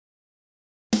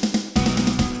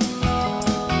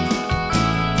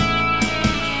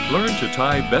to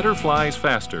tie better flies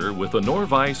faster with the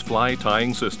NorVise fly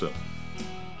tying system.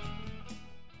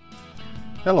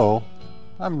 Hello,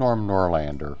 I'm Norm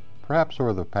Norlander. Perhaps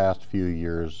over the past few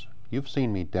years, you've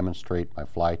seen me demonstrate my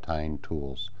fly tying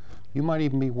tools. You might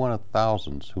even be one of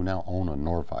thousands who now own a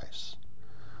NorVise.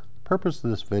 The purpose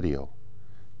of this video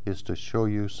is to show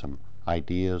you some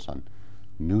ideas on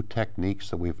new techniques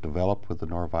that we've developed with the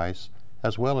NorVise,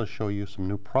 as well as show you some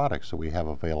new products that we have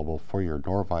available for your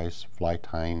NorVise fly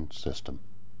tying system.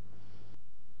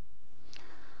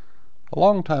 A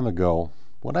long time ago,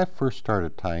 when I first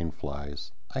started tying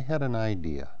flies, I had an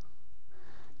idea.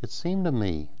 It seemed to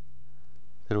me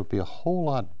that it would be a whole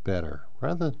lot better,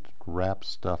 rather than wrap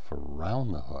stuff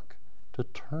around the hook, to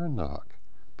turn the hook,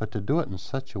 but to do it in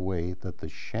such a way that the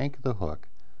shank of the hook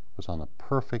was on the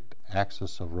perfect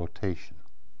axis of rotation.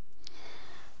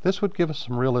 This would give us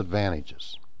some real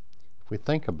advantages. If we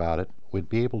think about it, we'd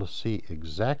be able to see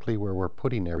exactly where we're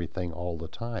putting everything all the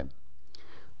time.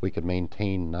 We could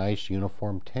maintain nice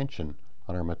uniform tension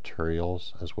on our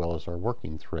materials as well as our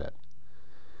working thread.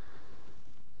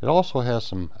 It also has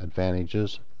some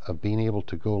advantages of being able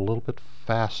to go a little bit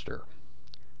faster.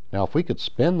 Now, if we could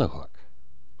spin the hook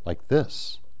like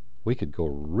this, we could go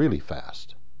really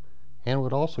fast. And it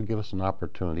would also give us an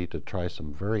opportunity to try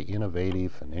some very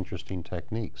innovative and interesting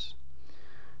techniques.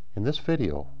 In this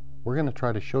video, we're going to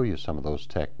try to show you some of those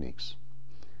techniques.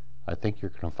 I think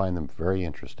you're going to find them very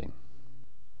interesting.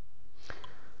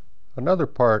 Another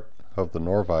part of the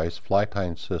NorVise fly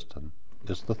tying system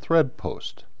is the thread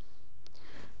post.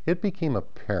 It became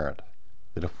apparent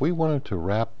that if we wanted to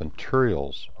wrap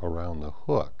materials around the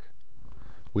hook,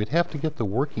 we'd have to get the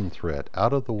working thread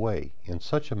out of the way in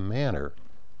such a manner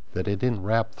that it didn't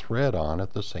wrap thread on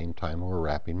at the same time we're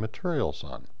wrapping materials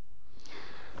on.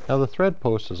 Now, the thread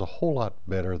post is a whole lot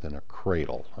better than a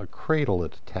cradle. A cradle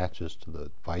that attaches to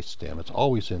the vise stem, it's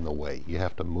always in the way. You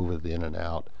have to move it in and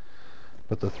out.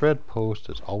 But the thread post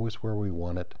is always where we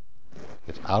want it.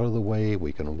 It's out of the way.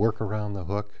 We can work around the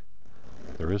hook.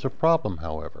 There is a problem,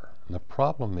 however, and the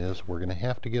problem is we're going to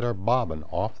have to get our bobbin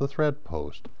off the thread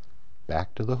post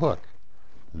back to the hook.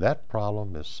 That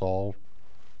problem is solved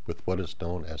with what is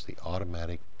known as the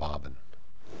automatic bobbin.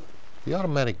 The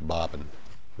automatic bobbin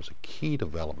was a key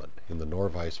development in the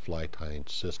NorVise fly tying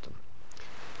system.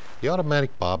 The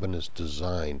automatic bobbin is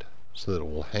designed so that it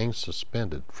will hang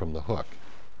suspended from the hook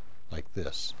like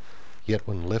this, yet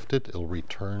when lifted it will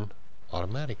return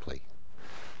automatically.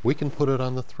 We can put it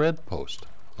on the thread post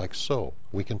like so.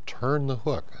 We can turn the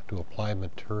hook to apply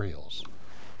materials,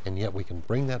 and yet we can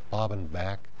bring that bobbin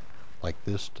back like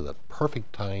this to the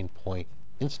perfect tying point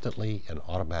instantly and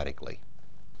automatically.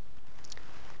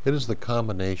 It is the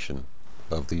combination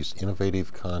of these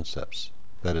innovative concepts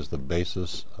that is the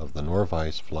basis of the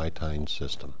NorVise fly tying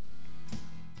system.